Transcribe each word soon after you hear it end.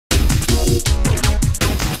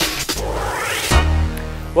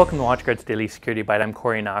Welcome to WatchGuard's Daily Security Byte. I'm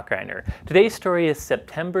Nachreiner. Today's story is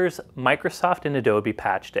September's Microsoft and Adobe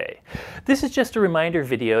Patch Day. This is just a reminder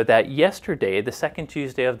video that yesterday, the second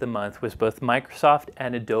Tuesday of the month, was both Microsoft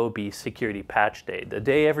and Adobe Security Patch Day, the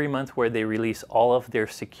day every month where they release all of their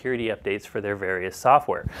security updates for their various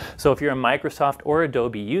software. So if you're a Microsoft or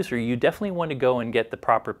Adobe user, you definitely want to go and get the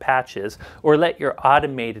proper patches or let your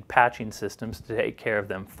automated patching systems to take care of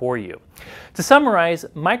them for you. To summarize,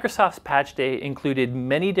 Microsoft's Patch Day included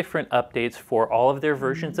many different updates for all of their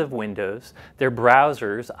versions of Windows, their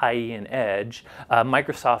browsers, i.e. in Edge,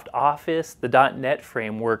 Microsoft Office, the .NET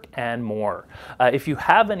framework, and more. If you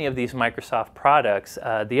have any of these Microsoft products,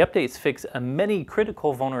 the updates fix many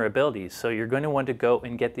critical vulnerabilities, so you're going to want to go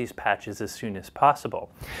and get these patches as soon as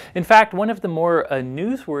possible. In fact, one of the more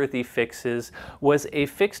newsworthy fixes was a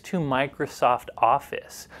fix to Microsoft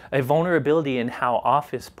Office, a vulnerability in how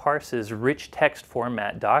Office parses rich text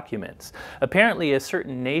format documents. Apparently, a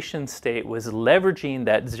certain nation state was leveraging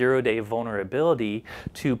that zero-day vulnerability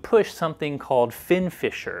to push something called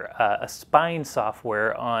FinFisher, a spying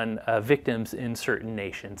software on victims in certain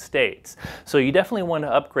nation states. So you definitely want to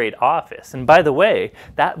upgrade Office. And by the way,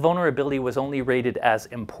 that vulnerability was only rated as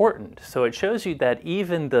important. So it shows you that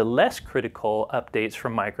even the less critical updates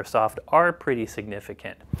from Microsoft are pretty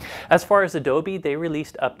significant. As far as Adobe, they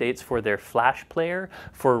released updates for their Flash Player,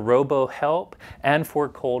 for RoboHelp, and for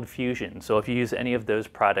Cold Fusion. So if you use any of those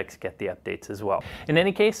products, get the updates as well. In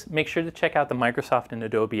any case, make sure to check out the Microsoft and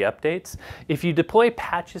Adobe updates. If you deploy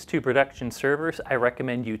patches to production servers, I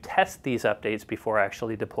recommend you test these updates before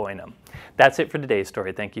actually deploying them. That's it for today's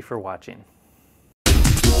story. Thank you for watching.